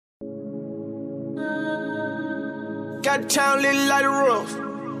Got town lit like a rose.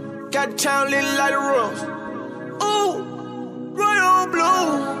 Got town lit like a rose. Ooh, royal blue.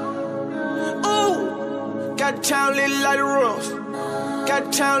 Ooh, got town lit like a rose.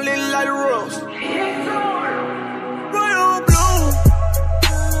 Got town lit like a rose. Royal blue.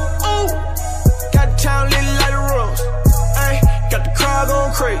 Ooh, got town lit like a rose. Ay, got the crowd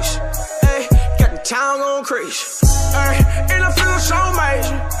going crazy. Ay, got the town going crazy. Ay, and I feel so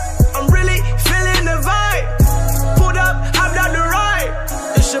amazing. I'm really feeling the vibe. Pulled up, hopped out the ride.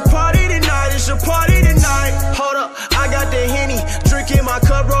 It's a party tonight, it's a party tonight. Hold up, I got the Henny. Drinking my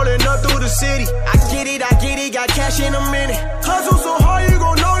cup, rolling up through the city. I get it, got cash in a minute. Hustle so hard, you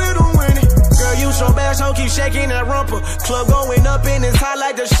gon' know that I'm winning. Girl, you so bad, so keep shaking that rumper. Club going up and it's hot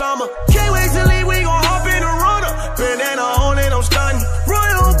like the summer. Can't wait to leave, we gon' hop in a runner. Bandanna on it, I'm stunning.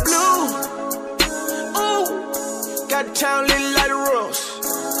 Royal blue. Ooh, got town lit like a rose.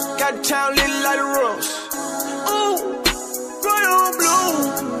 Got town lit like a rose. Ooh, royal blue.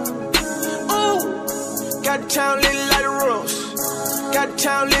 Ooh, got town lit like a rose. Got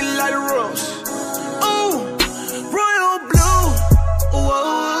town lit like a rose. Ooh, royal blue. Ooh,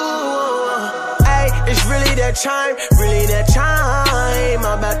 ay, it's really that time, really that time.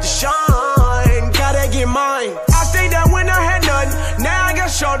 I'm about to shine, gotta get mine. I stayed there when I had nothing, now I got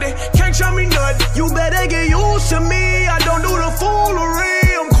something. Can't tell me nothing. You better get used to me. I don't do the foolery.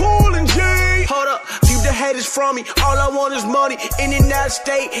 Haters from me, all I want is money. In and out of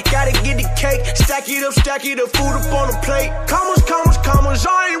state, gotta get the cake. Stack it up, food up on the plate. Commas,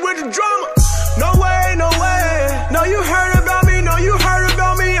 I ain't with the drama. No way, no way. No, you heard about me, no, you heard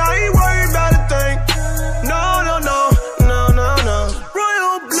about me. I ain't worried about a thing. No, no, no, no, no, no.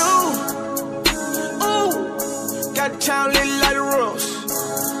 Royal blue. Ooh, got town lit like a rose.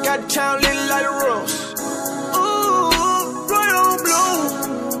 Got town lit like a rose.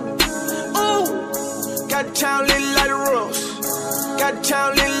 Got town lit like a rose. Got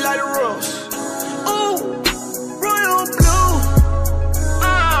town lit like a rose. Ooh, royal blue.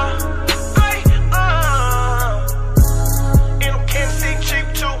 And I'm Kansas cheap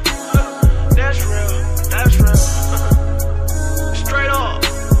too. That's real. That's real. Straight up.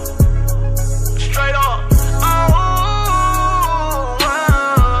 Straight up.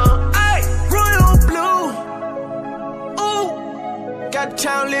 Royal blue. Ooh, got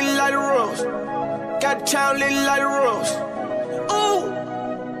town lit like a rose. Got town lit like a rose. Ooh,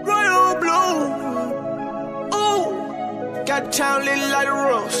 royal blue. Ooh, got town lit like a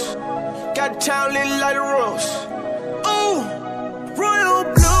rose. Got town lit like a rose.